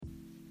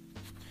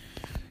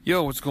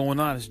Yo, what's going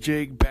on? It's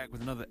Jake back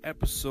with another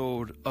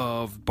episode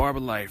of Barber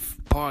Life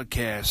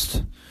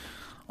podcast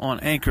on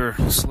Anchor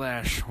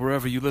 /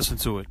 wherever you listen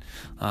to it.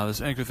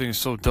 This Anchor thing is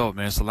so dope,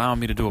 man. It's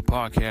allowing me to do a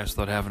podcast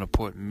without having to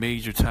put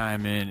major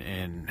time in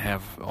and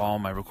have all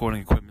my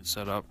recording equipment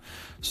set up.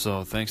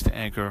 So thanks to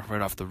Anchor right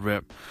off the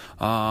rip.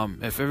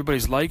 If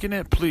everybody's liking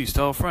it, please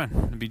tell a friend.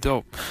 It'd be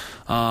dope.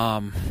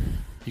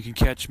 You can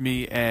catch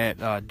me at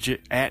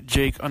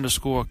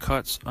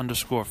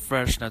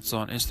Jake_cuts_fresh. That's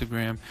on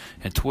Instagram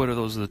and Twitter.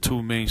 Those are the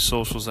two main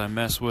socials I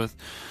mess with.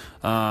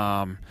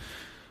 I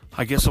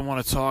guess I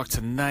want to talk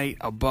tonight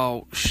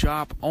about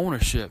shop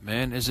ownership,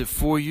 man. Is it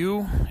for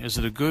you? Is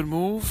it a good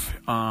move?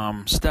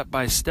 Step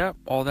by step,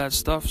 all that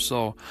stuff.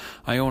 So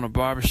I own a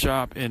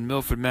barbershop in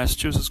Milford,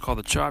 Massachusetts called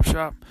the Chop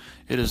Shop.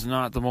 It is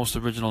not the most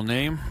original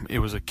name. It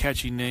was a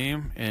catchy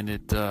name, and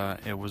it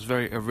was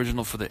very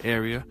original for the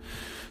area.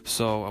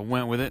 So I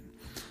went with it.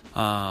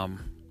 I've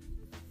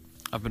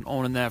been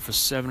owning that for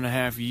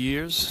 7.5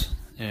 years,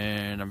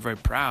 and I'm very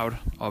proud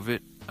of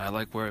it. I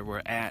like where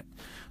we're at.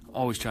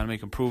 Always trying to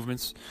make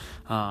improvements.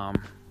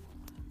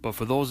 But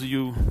for those of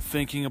you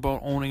thinking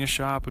about owning a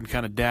shop and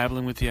kind of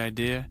dabbling with the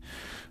idea,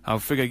 I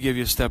figure I'd give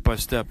you a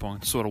step-by-step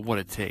on sort of what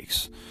it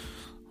takes.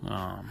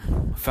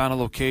 Found a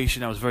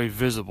location that was very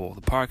visible.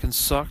 The parking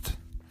sucked.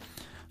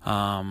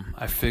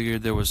 I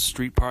figured there was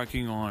street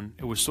parking on,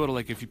 it was sort of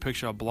like if you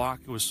picture a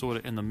block, it was sort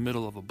of in the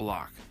middle of a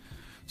block.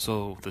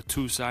 So the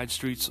two side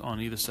streets on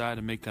either side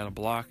to make that a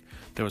block,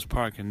 there was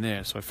parking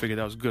there. So I figured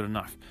that was good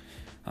enough.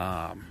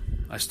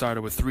 I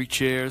started with 3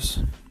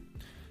 chairs,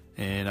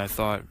 and I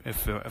thought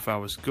if I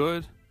was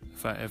good,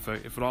 if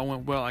it all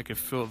went well, I could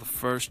fill the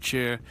first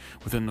chair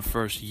within the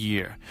first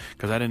year,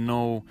 because I didn't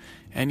know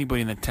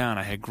anybody in the town.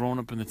 I had grown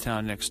up in the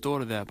town next door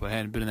to that, but I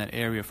hadn't been in that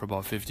area for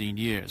about 15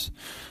 years.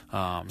 So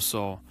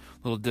a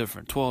little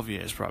different, 12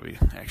 years probably,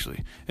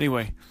 actually.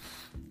 Anyway,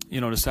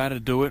 decided to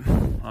do it.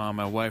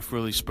 My wife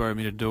really spurred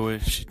me to do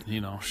it.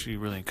 She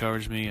really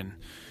encouraged me and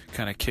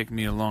kind of kicked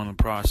me along the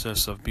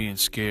process of being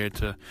scared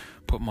to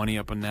put money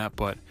up on that.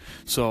 But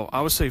so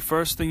I would say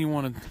first thing you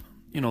want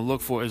to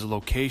look for is a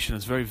location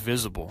that's very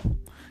visible,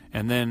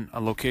 and then a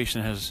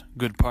location that has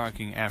good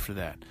parking after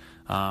that.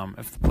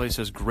 If the place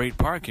has great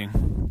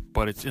parking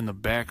but it's in the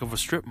back of a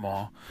strip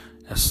mall,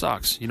 that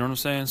sucks. You know what I'm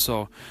saying?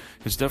 So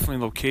it's definitely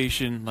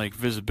location, like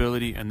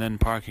visibility, and then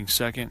parking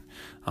second.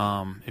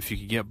 If you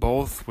could get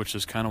both, which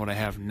is kind of what I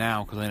have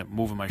now because I ended up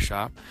moving my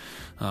shop,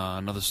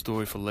 another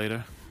story for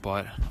later,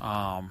 but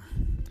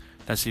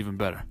that's even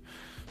better.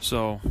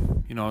 So,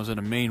 I was at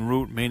a main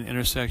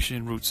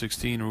intersection, Route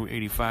 16, Route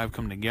 85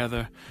 come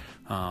together.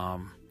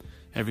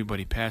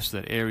 Everybody passed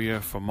that area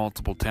from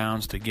multiple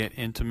towns to get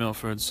into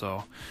Milford,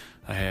 so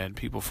I had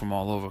people from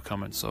all over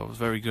coming, so it was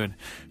very good,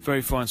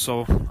 very fun.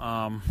 So,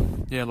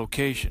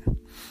 location.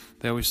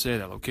 They always say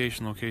that,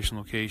 location.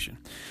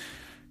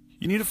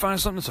 You need to find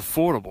something that's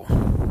affordable,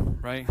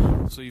 right?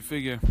 So you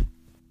figure,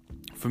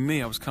 for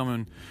me, I was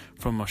coming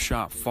from a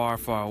shop far,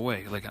 far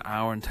away, like an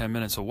hour and 10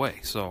 minutes away.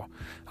 So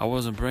I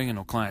wasn't bringing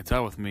no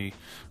clientele with me.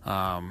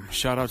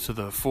 Shout out to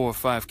the 4 or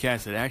 5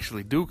 cats that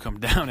actually do come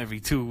down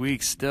every 2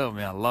 weeks still,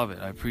 man. I love it.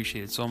 I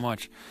appreciate it so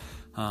much.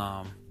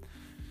 I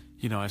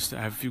have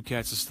a few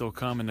cats that still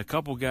come, and a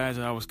couple guys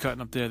that I was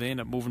cutting up there, they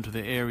end up moving to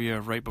the area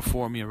right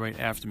before me or right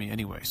after me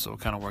anyway, so it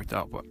kind of worked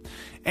out. But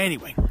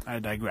anyway, I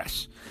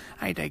digress.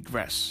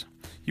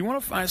 You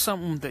want to find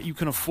something that you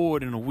can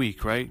afford in a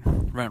week, right?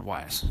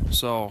 Rent-wise.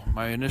 So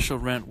my initial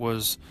rent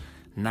was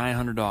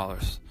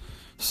 $900.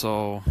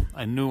 So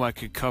I knew I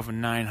could cover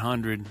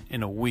 $900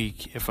 in a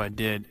week if I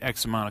did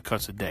X amount of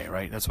cuts a day,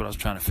 right? That's what I was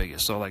trying to figure.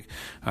 So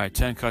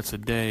 10 cuts a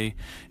day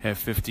at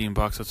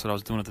 $15. That's what I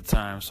was doing at the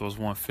time. So it was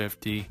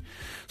 $150.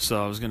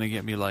 So it was going to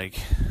get me like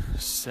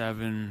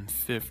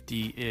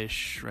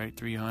 $750-ish, right?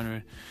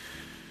 $300,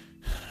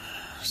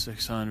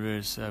 $600,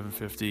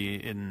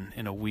 $750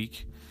 in a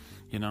week.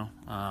 And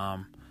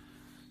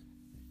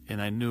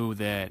I knew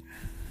that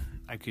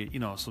I could,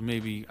 so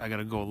maybe I got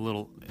to go a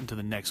little into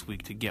the next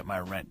week to get my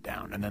rent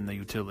down and then the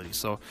utilities.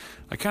 So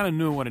I kind of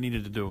knew what I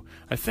needed to do.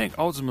 I think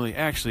ultimately,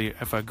 actually,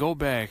 if I go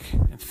back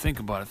and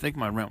think about it, I think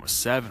my rent was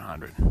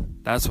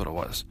 $700. That's what it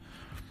was.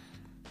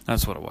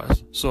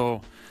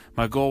 So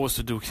my goal was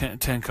to do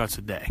 10 cuts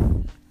a day.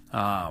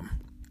 I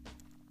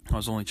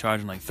was only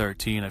charging like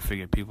 13. I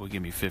figured people would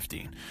give me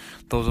 15.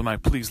 Those are my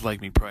please like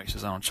me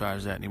prices. I don't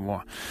charge that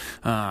anymore.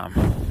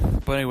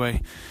 But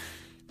anyway,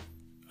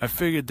 I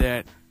figured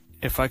that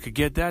if I could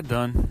get that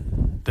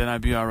done, then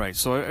I'd be all right.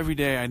 So every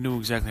day I knew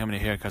exactly how many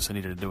haircuts I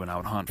needed to do, and I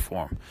would hunt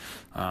for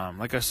them.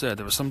 Like I said,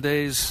 there were some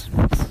days,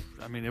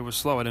 it was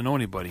slow. I didn't know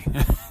anybody.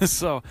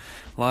 So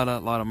a lot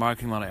of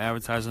marketing, a lot of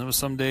advertising. There were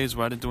some days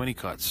where I didn't do any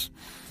cuts.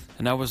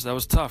 And that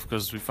was tough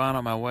because we found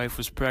out my wife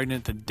was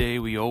pregnant the day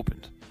we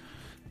opened.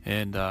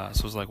 And so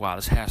it was like, wow,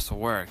 this has to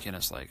work. And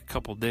it's like a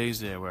couple days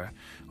there where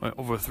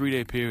over a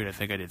 3-day period, I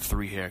think I did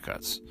 3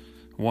 haircuts.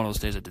 One of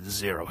those days I did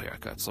 0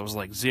 haircuts. So it was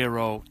like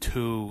 0,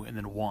 2, and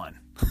then 1.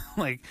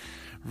 Like,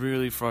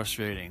 really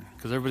frustrating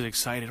because everybody's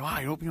excited. Wow,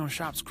 you're opening your own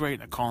shop. It's great.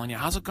 And they're calling you.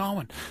 How's it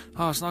going?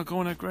 Oh, it's not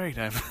going that great.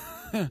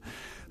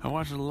 I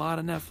watched a lot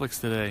of Netflix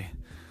today.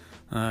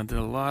 Did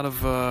a lot of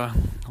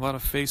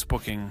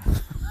Facebooking,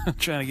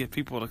 trying to get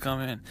people to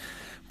come in.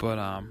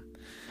 But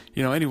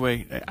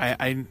anyway,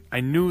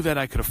 I knew that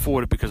I could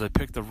afford it because I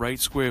picked the right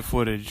square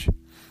footage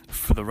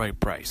for the right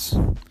price.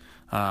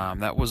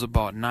 That was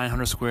about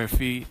 900 square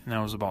feet, and that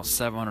was about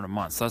 $700 a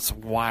month. So that's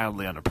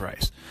wildly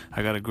underpriced.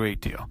 I got a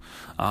great deal.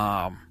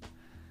 I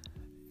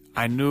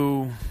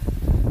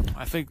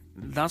think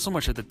not so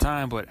much at the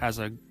time, but as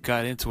I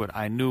got into it,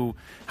 I knew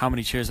how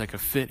many chairs I could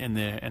fit in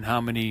there and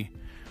how many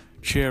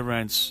chair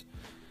rents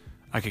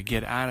I could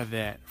get out of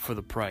that for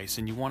the price.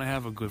 And you want to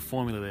have a good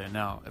formula there.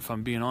 Now, if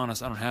I'm being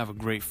honest, I don't have a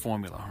great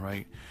formula,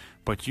 right?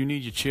 But you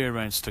need your chair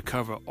rents to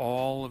cover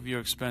all of your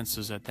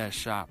expenses at that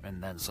shop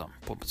and then some.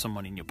 Put some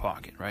money in your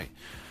pocket, right?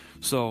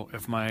 So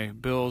if my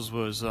bills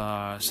was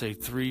say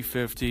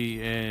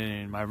 $350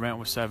 and my rent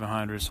was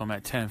 $700, so I'm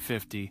at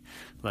 $1,050.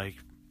 Like,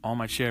 all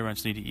my chair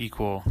rents need to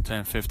equal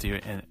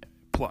 $1,050 and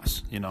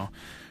plus.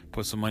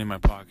 Put some money in my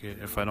pocket.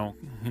 If I don't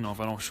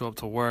show up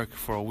to work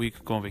for a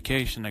week, go on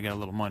vacation, I get a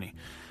little money.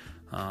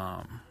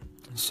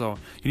 So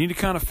you need to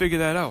kind of figure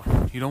that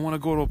out. You don't want to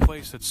go to a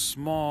place that's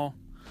small,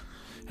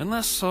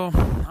 unless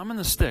I'm in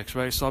the sticks,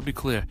 right? So I'll be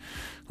clear,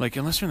 like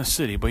unless you're in the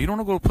city, but you don't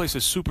want to go to a place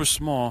that's super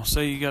small.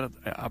 Say you got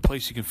a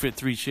place you can fit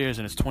 3 chairs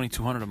and it's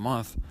 $2,200 a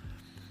month.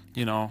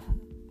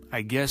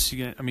 I guess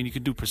you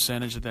can do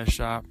percentage at that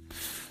shop.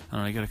 I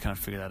don't know, you got to kind of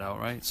figure that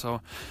out, right?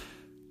 So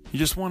you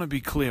just want to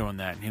be clear on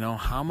that.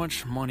 How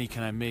much money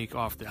can I make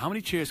off how many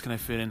chairs can I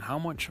fit in? How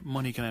much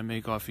money can I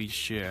make off each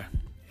chair?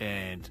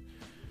 And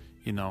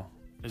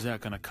is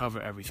that going to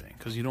cover everything?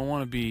 Because you don't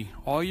want to be,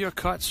 all your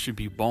cuts should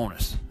be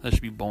bonus. That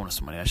should be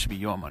bonus money. That should be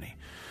your money.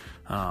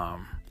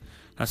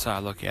 That's how I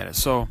look at it.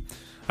 So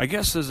I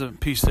guess there's a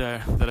piece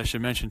there that I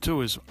should mention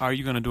too is, are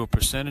you going to do a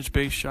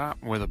percentage-based shop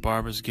where the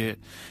barbers get,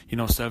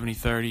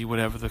 70-30,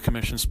 whatever the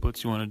commission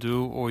splits you want to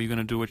do, or are you going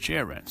to do a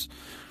chair rents?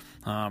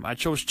 I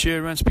chose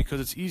chair rents because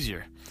it's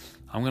easier.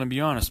 I'm going to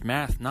be honest,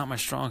 math, not my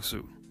strong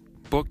suit.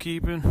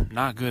 Bookkeeping,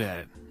 not good at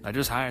it. I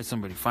just hired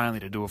somebody finally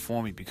to do it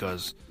for me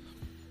because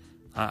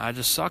I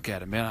just suck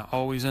at it, man. I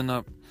always end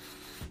up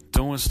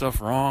doing stuff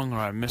wrong, or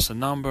I miss a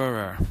number,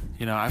 or,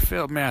 I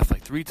failed math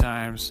like 3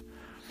 times,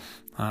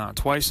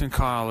 twice in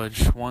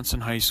college, once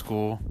in high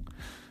school.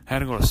 Had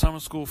to go to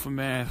summer school for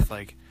math.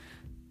 Like,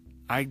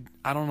 I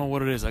don't know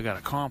what it is. I got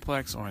a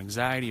complex or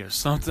anxiety or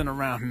something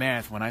around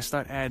math. When I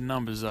start adding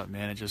numbers up,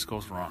 man, it just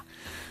goes wrong.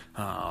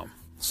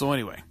 So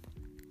anyway,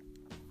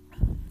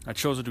 I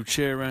chose to do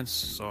chair rents,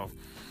 so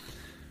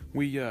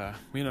we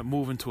ended up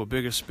moving to a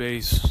bigger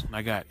space.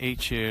 I got 8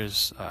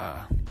 chairs,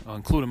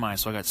 including mine,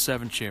 so I got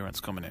 7 chair rents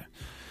coming in,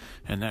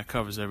 and that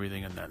covers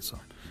everything in that. So,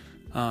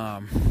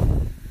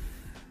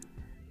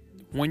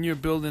 when you're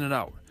building it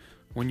out,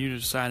 when you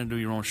decide to do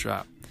your own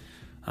shop,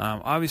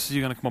 obviously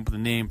you're gonna come up with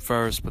a name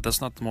first, but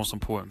that's not the most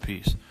important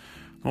piece.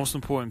 The most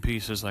important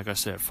piece is, like I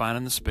said,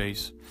 finding the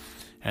space,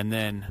 and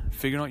then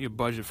figuring out your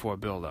budget for a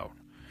build out.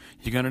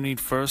 You're gonna need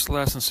first,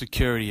 last, and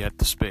security at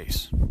the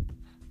space.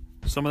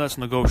 Some of that's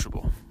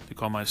negotiable.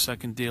 Because my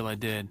second deal I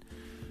did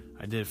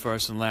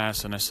first and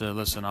last, and I said,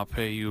 listen, I'll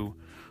pay you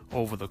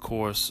over the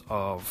course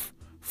of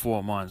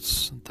 4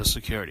 months the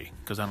security,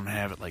 because I don't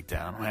have it like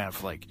that. I don't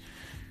have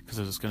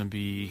because it's going to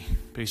be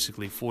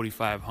basically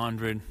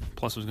 $4,500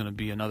 plus there's going to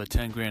be another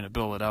 $10,000 to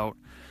build it out,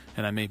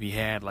 and I maybe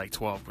had like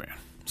 $12,000.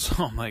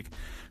 So I'm like,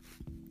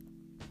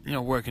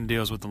 working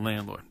deals with the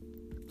landlord.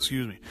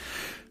 Excuse me.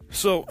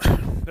 So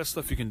that's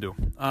stuff you can do.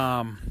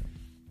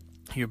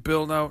 Your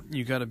build out,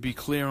 you got to be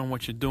clear on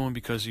what you're doing,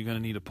 because you're going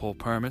to need to pull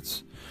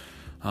permits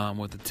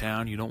with the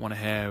town. You don't want to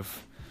have,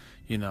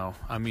 if you're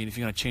going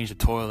to change the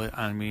toilet,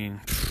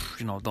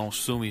 don't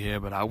sue me here,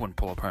 but I wouldn't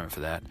pull a permit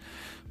for that.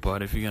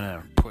 But if you're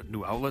going to put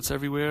new outlets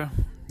everywhere,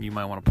 you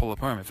might want to pull a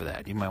permit for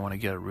that. You might want to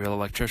get a real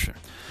electrician.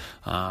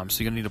 So you're going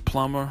to need a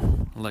plumber,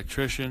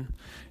 electrician,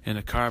 and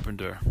a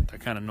carpenter that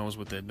kind of knows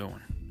what they're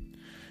doing.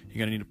 You're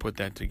going to need to put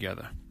that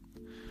together.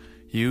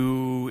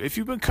 If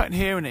you've been cutting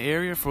hair in the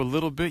area for a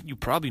little bit, you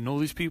probably know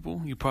these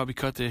people. You probably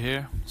cut their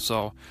hair.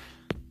 So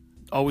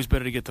always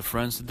better to get the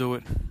friends to do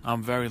it.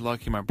 I'm very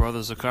lucky. My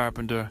brother's a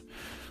carpenter.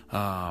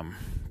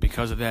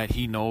 Because of that,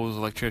 he knows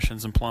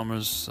electricians and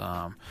plumbers.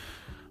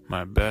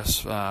 My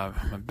best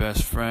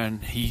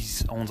friend, he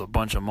owns a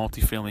bunch of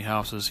multifamily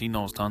houses. He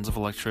knows tons of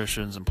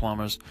electricians and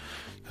plumbers,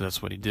 because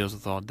that's what he deals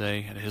with all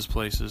day at his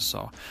places.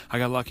 So I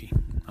got lucky.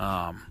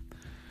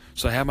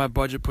 So I had my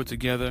budget put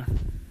together.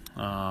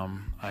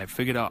 I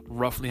figured out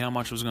roughly how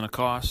much it was going to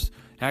cost.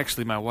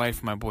 Actually, my wife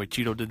and my boy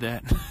Cheeto did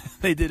that.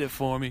 They did it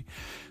for me.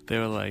 They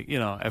were like,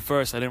 at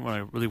first I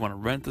didn't really want to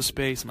rent the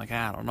space. I'm like,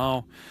 I don't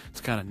know.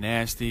 It's kind of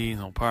nasty,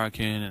 no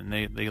parking. And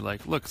they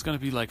like, look, it's going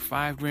to be like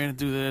 $5,000 to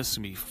do this. It's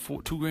going to be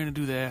 $2,000 to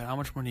do that. How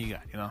much money you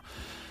got,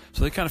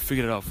 So they kind of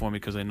figured it out for me,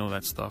 because they know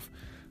that stuff.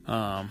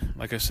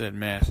 Like I said,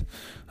 math.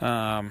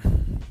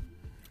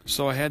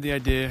 So I had the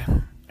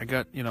idea. I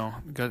got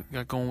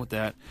going with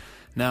that.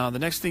 Now, the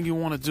next thing you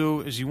want to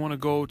do is you want to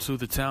go to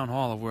the town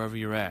hall of wherever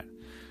you're at,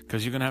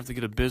 because you're going to have to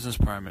get a business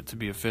permit to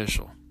be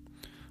official.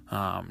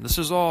 This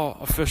is all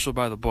official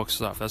by the book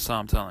stuff. That's how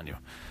I'm telling you.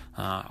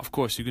 Of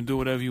course, you can do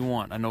whatever you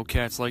want. I know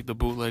cats like the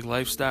bootleg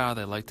lifestyle.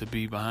 They like to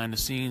be behind the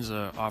scenes,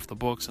 off the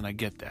books, and I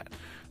get that.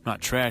 I'm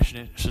not trashing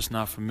it. It's just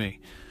not for me.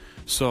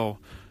 So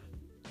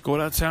go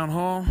to that town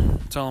hall,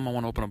 tell them I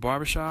want to open a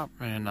barbershop,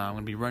 and I'm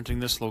going to be renting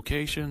this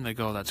location. They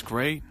go, that's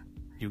great.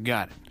 You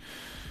got it.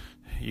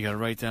 You got to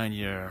write down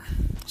your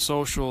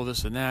social,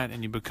 this and that,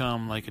 and you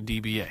become like a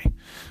DBA.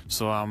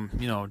 So I'm,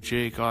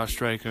 Jake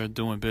Ostreicher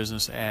doing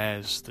business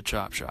as the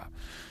Chop Shop.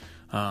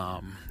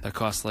 That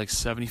costs like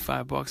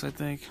 $75, I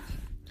think.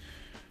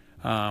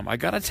 I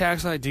got a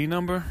tax ID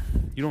number.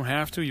 You don't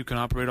have to. You can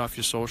operate off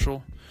your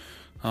social.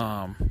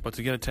 But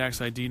to get a tax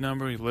ID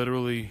number, you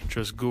literally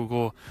just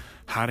Google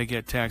how to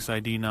get tax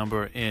ID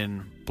number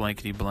in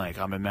blankety blank.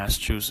 I'm in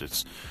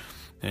Massachusetts.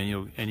 And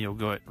you'll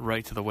go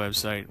right to the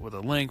website with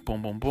a link,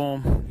 boom, boom,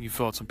 boom. You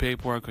fill out some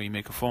paperwork or you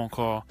make a phone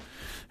call,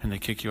 and they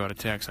kick you out a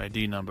tax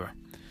ID number.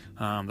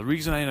 The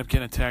reason I ended up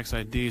getting a tax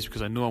ID is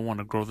because I knew I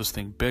wanted to grow this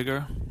thing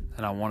bigger,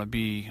 and I want to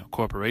be a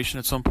corporation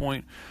at some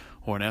point,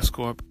 or an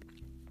S-Corp,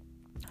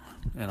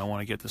 and I want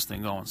to get this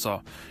thing going.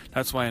 So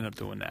that's why I ended up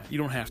doing that. You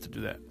don't have to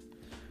do that.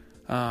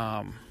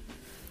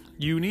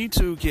 You need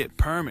to get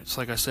permits,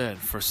 like I said,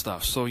 for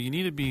stuff. So you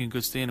need to be in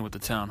good standing with the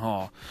town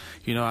hall.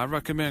 I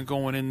recommend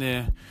going in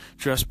there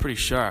dressed pretty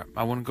sharp.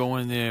 I wouldn't go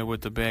in there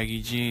with the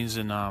baggy jeans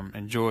and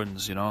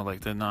Jordans,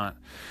 like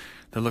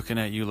they're looking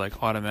at you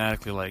like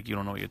automatically like you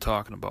don't know what you're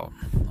talking about.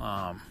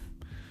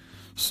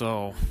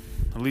 So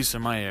at least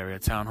in my area,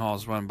 town hall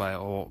is run by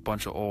a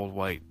bunch of old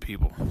white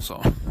people.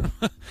 So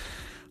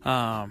you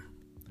want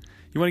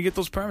to get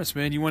those permits,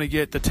 man. You want to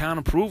get the town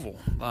approval.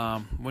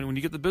 When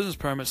you get the business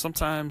permit,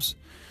 sometimes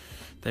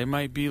they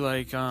might be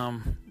like,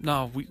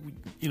 no, we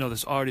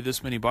there's already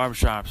this many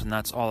barbershops, and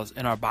that's all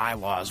in our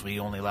bylaws. We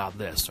only allow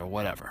this or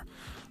whatever.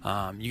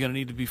 You're going to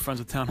need to be friends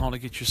with town hall to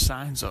get your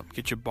signs up,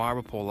 get your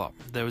barber pole up.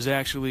 There was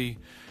actually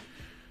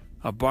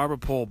a barber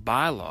pole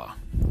bylaw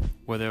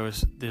where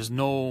there's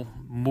no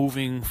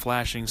moving,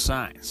 flashing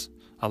signs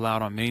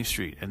allowed on Main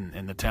Street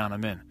in the town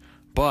I'm in.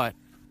 But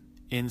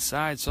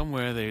inside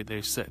somewhere,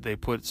 they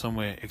put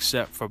somewhere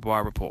except for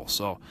barber pole.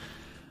 So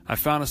I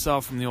found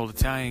myself from the old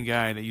Italian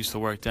guy that used to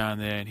work down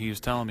there, and he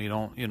was telling me,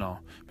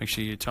 make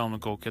sure you tell him to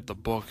go get the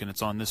book, and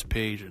it's on this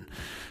page, and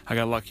I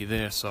got lucky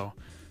there, so,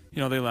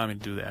 they allowed me to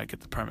do that. I get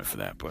the permit for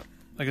that, but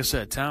like I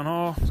said, town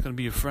hall is going to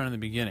be your friend in the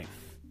beginning,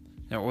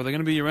 or they're going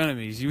to be your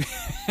enemies,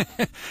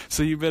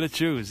 so you better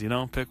choose,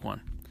 pick one.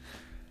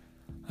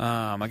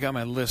 I got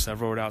my list I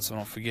wrote out so I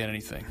don't forget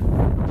anything.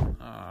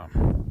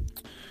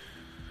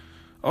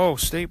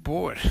 State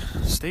board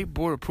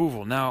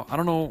approval. Now, I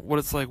don't know what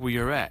it's like where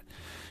you're at.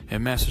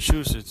 In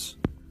Massachusetts,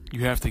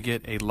 you have to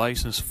get a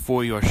license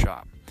for your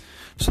shop.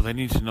 So they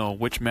need to know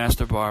which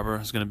master barber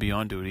is going to be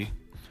on duty.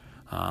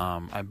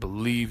 I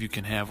believe you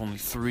can have only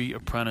 3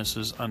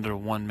 apprentices under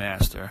one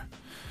master.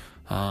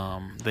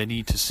 They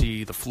need to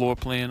see the floor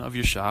plan of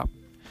your shop.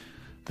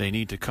 They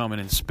need to come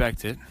and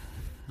inspect it.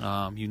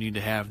 You need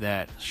to have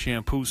that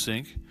shampoo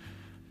sink,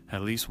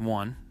 at least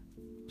one.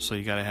 So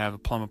you got to have a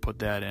plumber put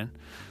that in.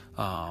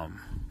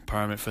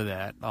 Permit for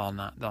that, all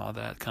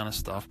that kind of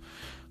stuff.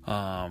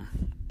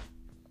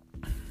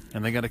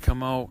 And they got to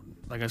come out,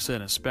 like I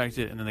said, inspect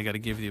it, and then they got to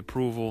give you the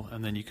approval,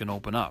 and then you can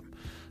open up.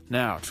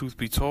 Now, truth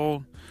be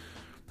told,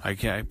 I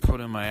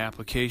put in my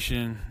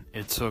application.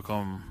 It took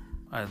them,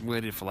 I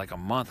waited for like a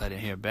month. I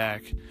didn't hear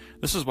back.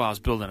 This is while I was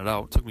building it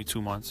out. It took me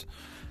 2 months.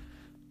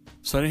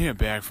 So I didn't hear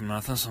back from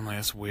nothing, so I'm like,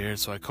 that's weird.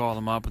 So I called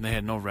them up, and they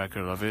had no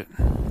record of it.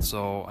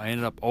 So I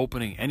ended up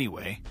opening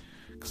anyway,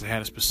 because I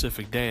had a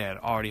specific day. I had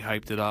already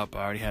hyped it up.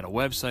 I already had a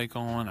website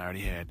going. I already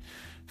had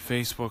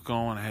Facebook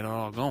going. I had it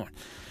all going.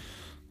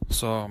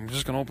 So I'm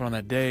just going to open on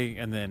that day,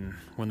 and then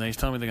when they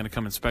tell me they're going to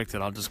come inspect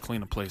it, I'll just clean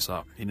the place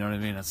up. You know what I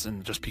mean?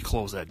 And just be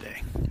closed that day,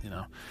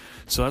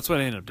 So that's what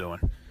I ended up doing.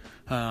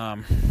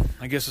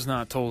 I guess it's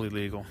not totally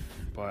legal,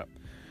 but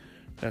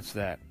that's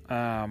that.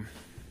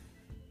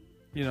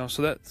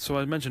 So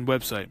I mentioned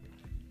website.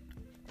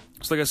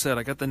 So like I said,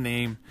 I got the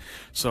name.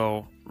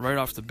 So right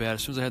off the bat,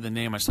 as soon as I had the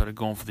name, I started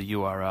going for the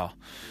URL.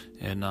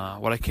 And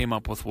what I came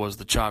up with was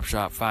the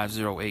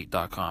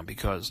chopshop508.com,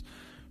 because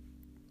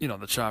the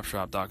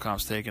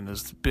chopshop.com's taken.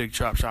 There's the big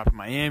chop shop in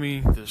Miami.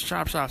 There's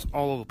chop shops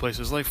all over the place.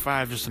 There's like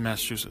 5 just in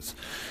Massachusetts.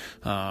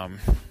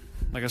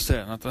 Like I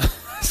said,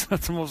 it's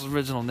not the most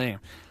original name.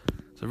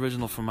 It's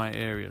original for my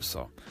area.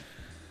 So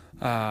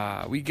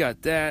we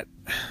got that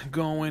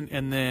going.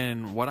 And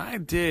then what I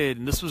did,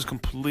 and this was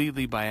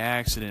completely by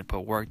accident,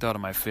 but worked out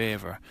in my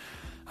favor.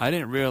 I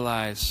didn't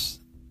realize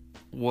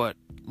what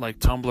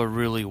Tumblr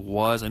really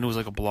was. I knew it was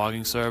like a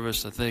blogging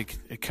service. I think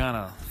it kind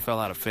of fell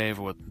out of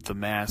favor with the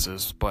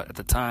masses, but at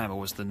the time it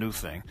was the new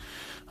thing.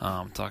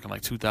 Talking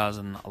like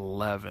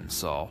 2011,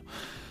 so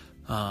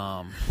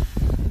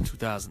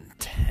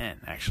 2010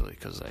 actually,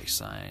 because I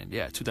signed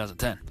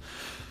 2010.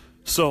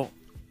 So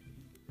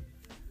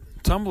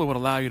Tumblr would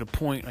allow you to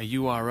point a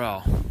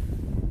URL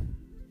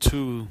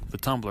to the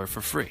Tumblr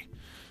for free.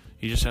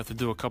 You just have to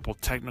do a couple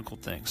technical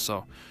things.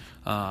 So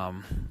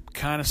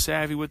kind of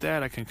savvy with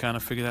that. I can kind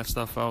of figure that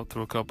stuff out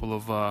through a couple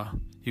of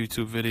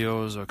YouTube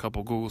videos or a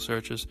couple Google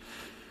searches.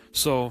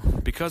 So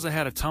because I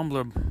had a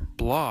Tumblr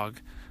blog,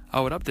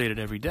 I would update it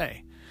every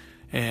day.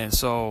 And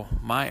so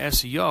my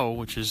SEO,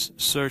 which is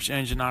search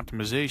engine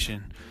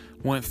optimization,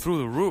 went through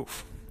the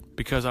roof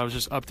because I was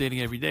just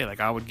updating every day. Like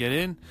I would get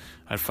in,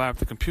 I'd fire up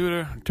the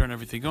computer, I'd turn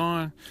everything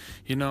on,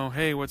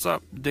 hey, what's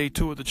up? Day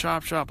 2 at the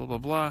chop shop, blah, blah,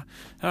 blah.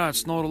 It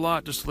snowed a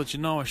lot, just to let you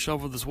know, I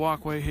shoveled this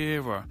walkway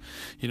here, or,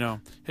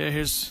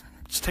 here's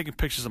just taking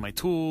pictures of my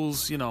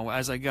tools,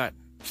 as I got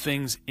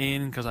things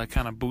in, because I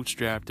kind of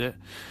bootstrapped it.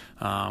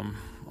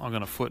 I'm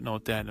going to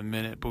footnote that in a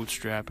minute,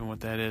 bootstrapping,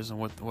 what that is and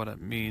what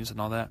it means and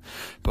all that.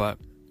 But,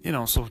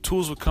 so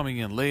tools were coming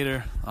in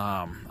later.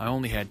 I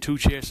only had 2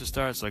 chairs to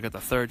start, so I got the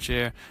 3rd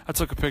chair. I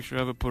took a picture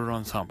of it, put it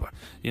on Tumblr.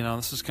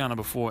 This is kind of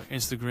before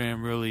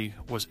Instagram really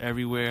was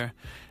everywhere.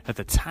 At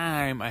the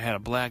time, I had a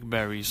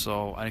BlackBerry,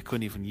 so I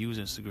couldn't even use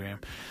Instagram.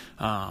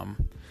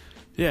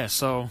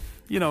 So,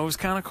 it was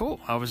kind of cool.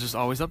 I was just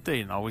always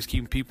updating, always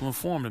keeping people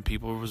informed, and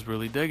people was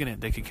really digging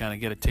it. They could kind of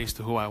get a taste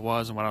of who I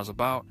was and what I was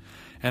about.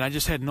 And I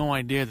just had no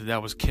idea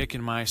that was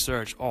kicking my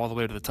search all the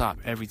way to the top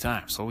every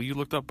time. So when you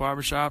looked up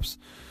barbershops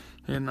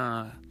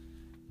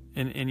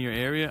in your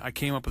area, I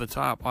came up at the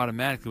top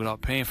automatically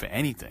without paying for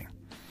anything.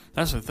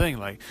 That's the thing.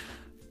 Like,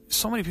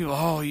 so many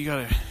people, you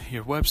got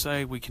your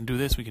website, we can do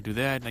this, we can do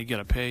that, and you got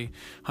to pay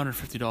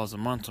 $150 a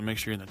month to make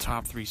sure you're in the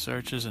top 3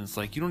 searches. And it's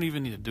like, you don't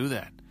even need to do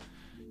that.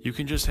 You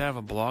can just have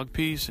a blog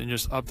piece and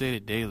just update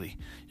it daily.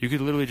 You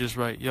could literally just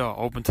write,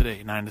 open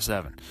today, 9 to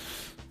 7,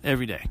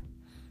 every day.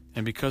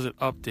 And because it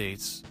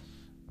updates,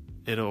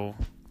 it'll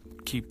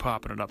keep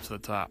popping it up to the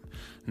top.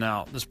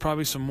 Now, there's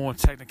probably some more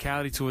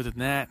technicality to it than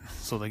that,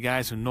 so the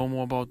guys who know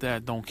more about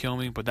that, don't kill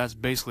me, but that's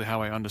basically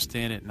how I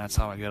understand it, and that's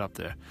how I get up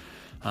there.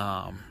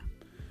 Let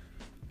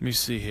me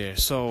see here.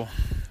 So,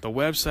 the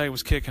website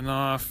was kicking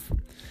off.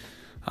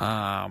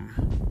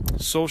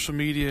 Social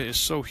media is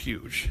so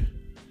huge.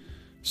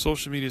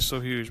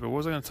 But what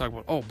was I going to talk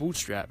about?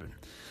 Bootstrapping.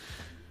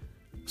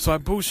 So I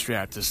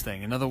bootstrapped this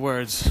thing. In other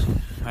words,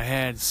 I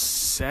had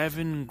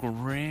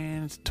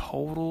 $7,000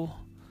 total,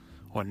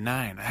 or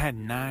 9. I had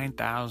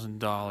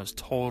 $9,000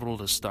 total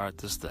to start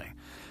this thing,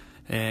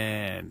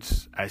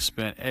 and I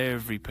spent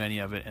every penny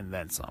of it and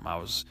then some. I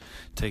was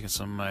taking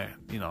some,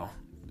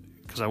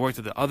 because I worked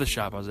at the other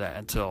shop I was at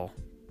until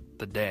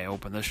the day I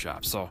opened this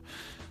shop. So,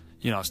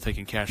 I was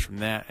taking cash from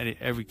that.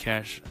 Every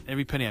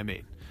penny I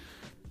made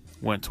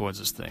went towards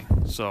this thing.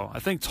 So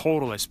I think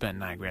total I spent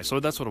 $9,000. So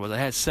that's what it was. I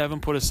had 7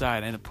 put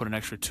aside. I ended up putting an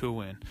extra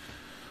 2 in,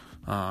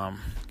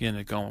 getting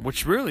it going,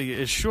 which really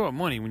is short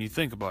money when you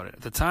think about it.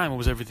 At the time, it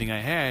was everything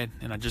I had,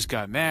 and I just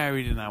got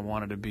married, and I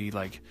wanted to be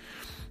like,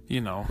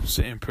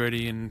 sitting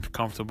pretty and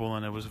comfortable,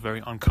 and it was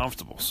very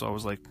uncomfortable. So it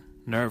was like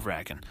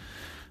nerve-wracking.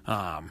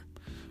 But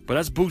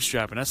that's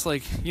bootstrapping. That's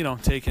like,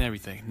 taking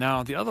everything.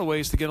 Now, the other way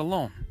is to get a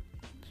loan.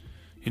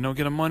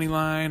 Get a money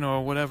line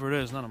or whatever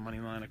it is. Not a money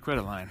line, a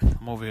credit line.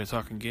 I'm over here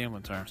talking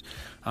gambling terms.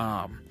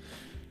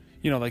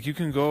 Like you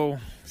can go,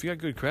 if you got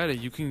good credit,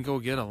 you can go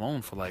get a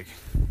loan for like,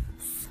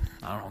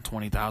 I don't know,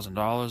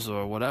 $20,000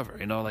 or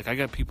whatever. Like I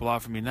got people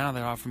offering me now,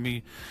 they're offering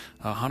me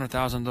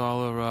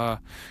 $100,000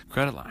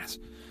 credit lines.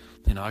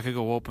 I could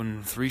go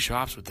open 3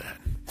 shops with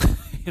that.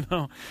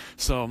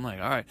 So I'm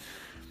like, all right.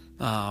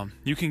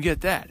 You can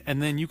get that,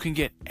 and then you can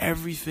get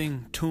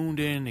everything tuned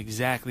in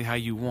exactly how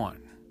you want.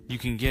 You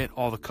can get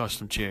all the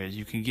custom chairs.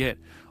 You can get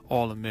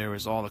all the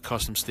mirrors, all the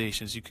custom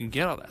stations. You can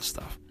get all that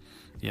stuff,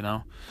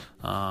 and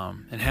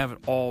have it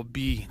all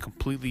be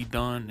completely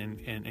done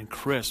and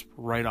crisp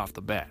right off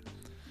the bat.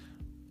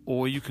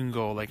 Or you can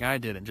go like I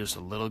did and just a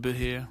little bit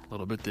here, a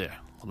little bit there,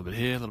 a little bit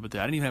here, a little bit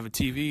there. I didn't even have a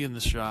TV in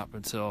the shop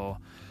until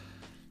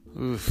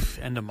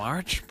end of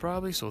March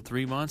probably. So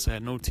 3 months I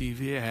had no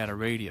TV. I had a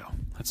radio.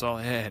 That's all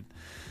I had.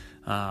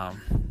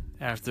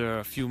 After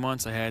a few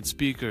months I had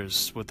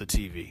speakers with the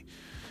TV.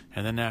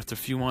 And then after a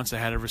few months, I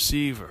had a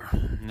receiver.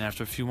 And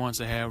after a few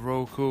months, I had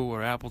Roku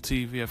or Apple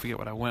TV. I forget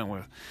what I went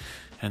with.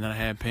 And then I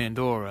had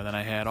Pandora. And then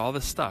I had all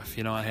this stuff.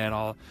 I had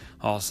all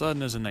of a sudden,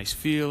 there's a nice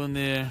feel in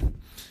there.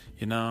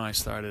 I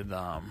started,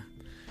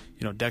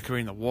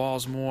 decorating the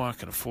walls more. I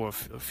could afford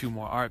a few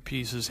more art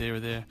pieces here or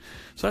there.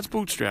 So that's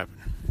bootstrapping,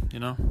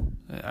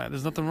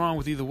 There's nothing wrong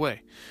with either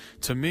way.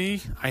 To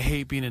me, I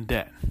hate being in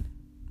debt.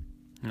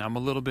 And I'm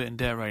a little bit in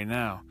debt right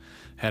now.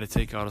 I had to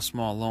take out a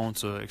small loan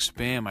to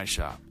expand my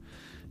shop.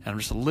 And I'm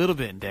just a little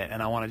bit in debt,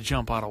 and I want to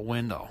jump out a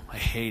window. I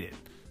hate it.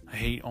 I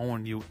hate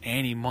owing you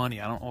any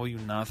money. I don't owe you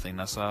nothing.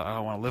 That's how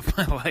I want to live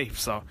my life.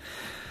 So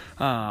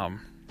now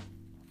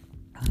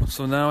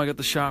I got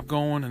the shop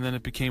going, and then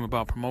it became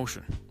about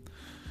promotion.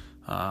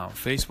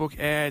 Facebook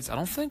ads, I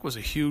don't think was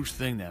a huge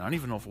thing then. I don't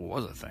even know if it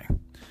was a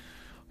thing.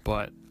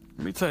 But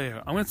let me tell you,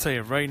 I'm going to tell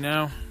you right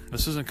now,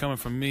 this isn't coming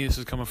from me. This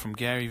is coming from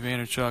Gary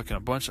Vaynerchuk and a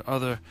bunch of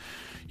other,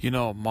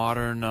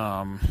 modern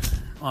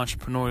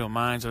entrepreneurial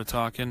minds are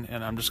talking,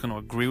 and I'm just going to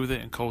agree with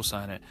it and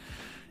co-sign it.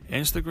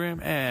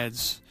 Instagram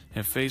ads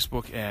and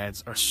Facebook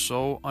ads are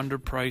so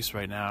underpriced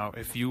right now.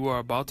 If you are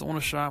about to own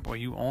a shop or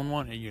you own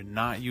one and you're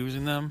not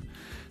using them,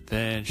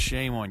 then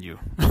shame on you.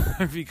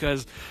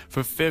 Because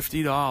for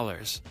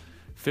 $50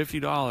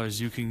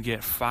 you can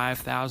get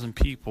 5,000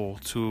 people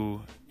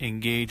to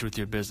engage with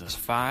your business.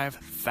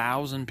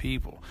 5,000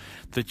 people.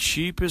 The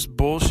cheapest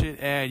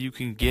bullshit ad you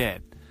can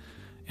get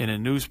in a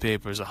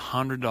newspaper is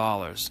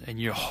 $100, and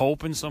you're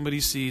hoping somebody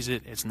sees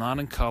it. It's not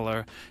in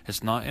color,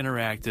 it's not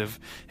interactive,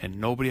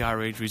 and nobody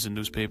our age reads a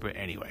newspaper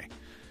anyway.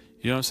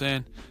 You know what I'm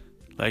saying?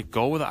 Like,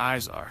 go where the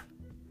eyes are.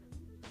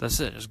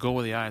 That's it. Just go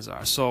where the eyes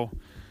are. So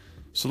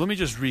let me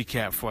just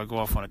recap before I go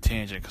off on a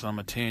tangent, because I'm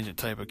a tangent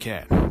type of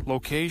cat.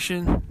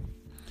 Location,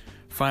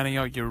 finding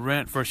out your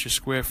rent versus your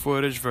square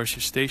footage versus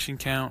your station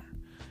count,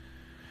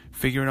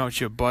 figuring out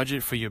your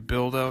budget for your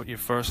build-out, your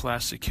first,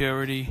 last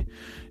security.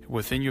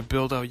 Within your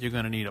build-out, you're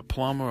going to need a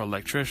plumber,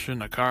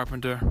 electrician, a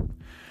carpenter.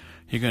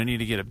 You're going to need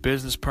to get a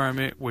business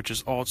permit, which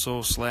is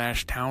also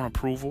 / town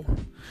approval.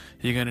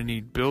 You're going to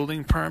need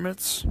building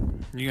permits.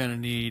 You're going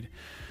to need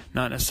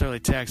not necessarily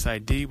tax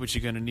ID, but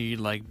you're going to need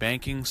like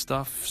banking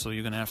stuff. So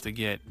you're going to have to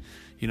get,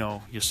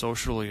 your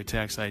social or your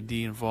tax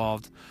ID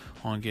involved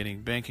on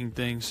getting banking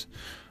things.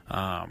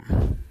 You're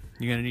going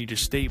to need your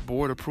state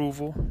board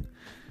approval.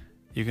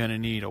 You're going to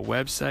need a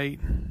website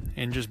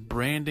and just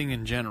branding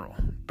in general.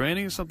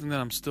 Branding is something that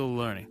I'm still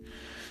learning.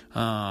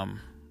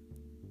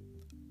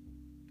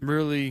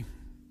 Really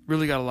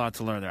got a lot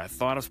to learn there. I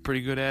thought I was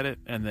pretty good at it,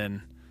 and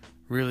then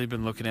really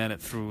been looking at it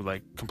through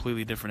like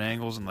completely different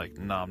angles, and like,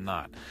 no, I'm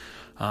not.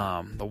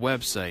 The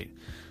website,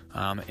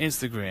 the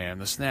Instagram,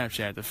 the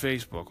Snapchat, the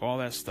Facebook, all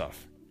that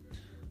stuff.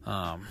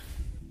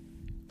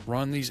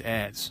 Run these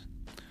ads.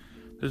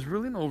 There's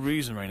really no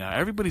reason right now.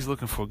 Everybody's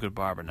looking for a good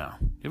barber now.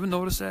 You ever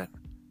notice that?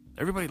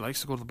 Everybody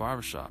likes to go to the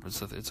barber shop.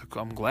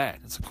 I'm glad.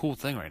 It's a cool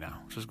thing right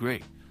now, which is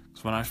great.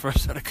 Because when I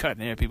first started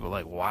cutting hair, people were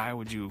like, why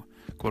would you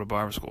go to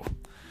barber school?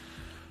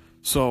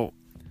 So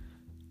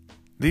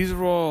these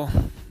are all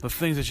the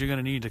things that you're going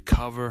to need to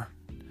cover.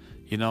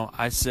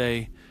 I'd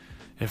say,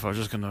 if I was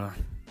just going to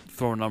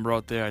throw a number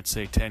out there, I'd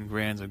say 10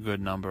 grand's a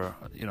good number,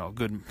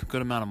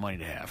 good amount of money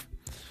to have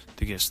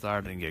to get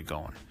started and get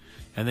going.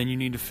 And then you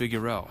need to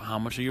figure out how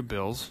much are your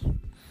bills,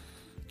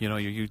 your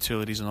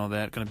utilities and all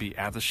that going to be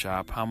at the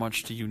shop. How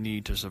much do you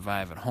need to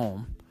survive at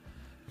home?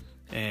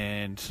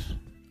 And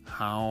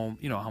how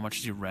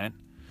much do you rent?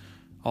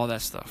 All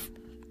that stuff.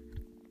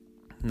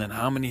 And then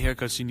how many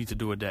haircuts you need to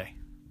do a day.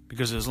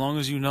 Because as long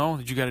as you know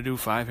that you got to do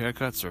 5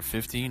 haircuts or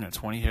 15 or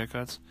 20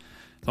 haircuts,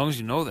 as long as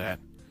you know that,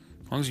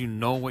 as long as you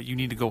know what you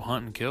need to go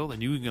hunt and kill,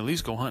 then you can at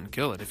least go hunt and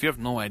kill it. If you have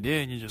no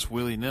idea and you're just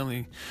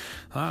willy-nilly,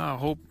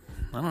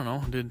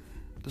 did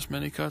this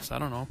many cuts? I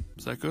don't know.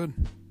 Is that good?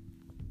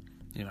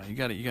 You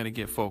got to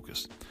get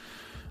focused.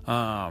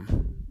 All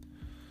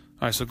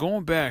right, so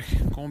going back to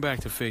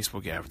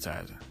Facebook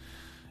advertising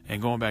and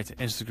going back to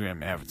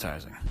Instagram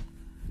advertising,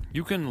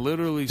 you can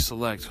literally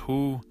select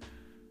who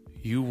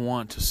you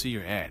want to see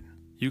your ad.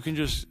 You can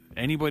just,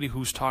 anybody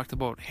who's talked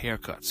about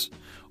haircuts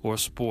or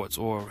sports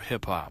or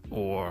hip hop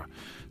or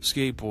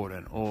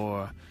skateboarding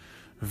or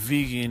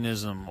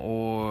veganism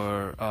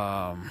or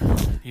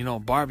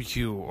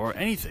barbecue or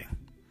anything.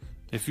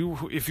 If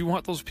you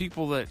want those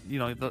people that,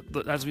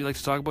 as we like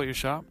to talk about your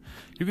shop,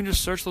 you can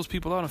just search those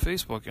people out on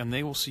Facebook and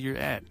they will see your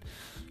ad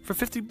for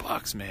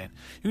 $50, man.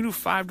 You can do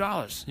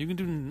 $5. You can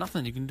do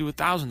nothing. You can do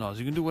 $1,000.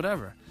 You can do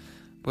whatever.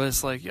 But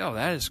it's like,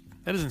 that is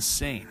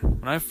insane.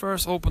 When I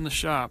first opened the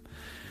shop,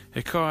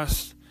 it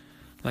cost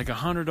like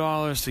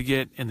 $100 to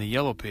get in the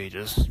yellow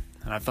pages,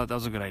 and I thought that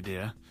was a good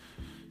idea.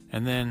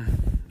 And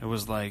then it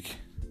was like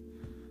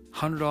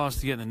 $100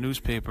 to get in the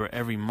newspaper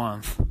every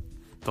month.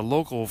 The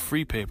local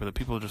free paper that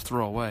people just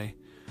throw away.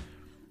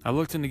 I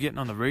looked into getting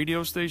on the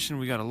radio station.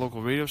 We got a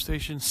local radio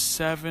station.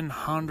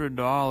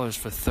 $700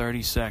 for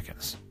 30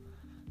 seconds.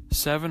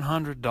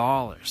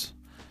 $700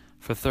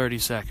 for 30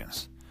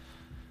 seconds.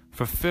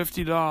 For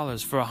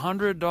 $50, for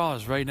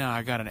 $100 right now,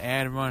 I got an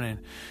ad running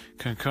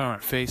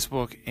concurrent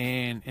Facebook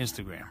and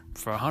Instagram.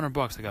 For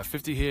 $100, I got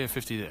 50 here,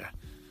 50 there.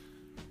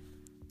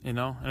 And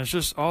it's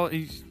just all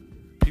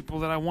people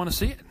that I want to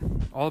see it.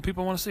 All the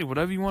people I want to see,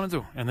 whatever you want to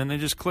do. And then they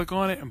just click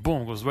on it and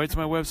boom, it goes right to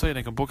my website and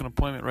they can book an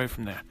appointment right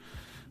from there.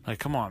 Like,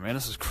 come on, man,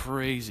 this is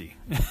crazy.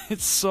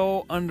 It's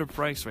so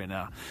underpriced right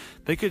now.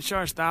 They could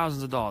charge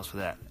thousands of dollars for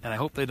that, and I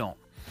hope they don't.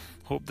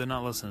 Hope they're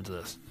not listening to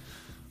this.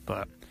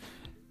 But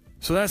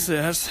so that's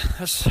it.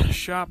 That's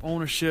shop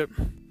ownership,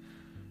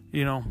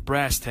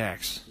 brass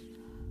tacks.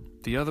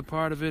 The other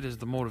part of it is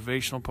the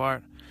motivational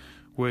part,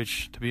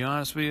 which, to be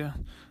honest with you,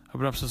 I've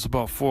been up since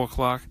about 4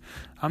 o'clock.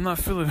 I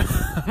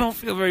don't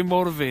feel very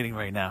motivating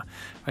right now.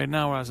 Right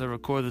now, as I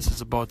record this,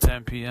 it's about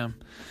 10 p.m.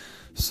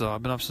 So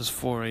I've been up since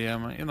 4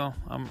 a.m.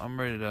 I'm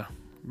ready to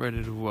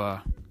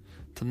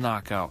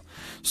knock out.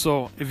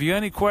 So if you have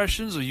any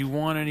questions or you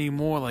want any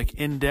more like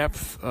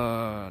in-depth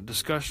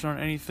discussion on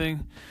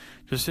anything,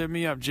 just hit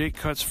me up,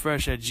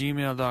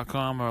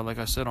 jakecutsfresh@gmail.com, or like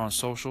I said, on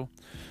social.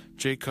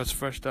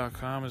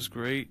 jakecutsfresh.com is a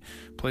great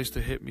place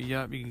to hit me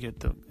up. You can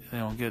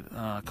get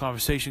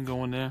conversation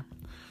going there.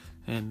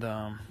 And,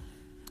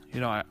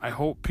 I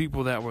hope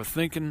people that were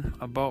thinking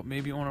about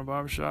maybe owning a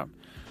barbershop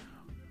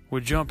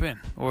would jump in.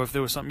 Or if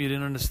there was something you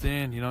didn't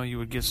understand, you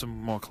would get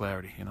some more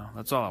clarity.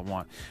 That's all I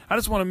want. I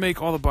just want to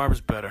make all the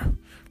barbers better.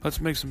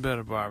 Let's make some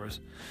better barbers.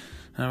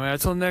 Anyway,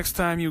 until next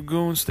time, you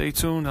goons, stay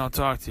tuned. I'll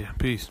talk to you.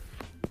 Peace.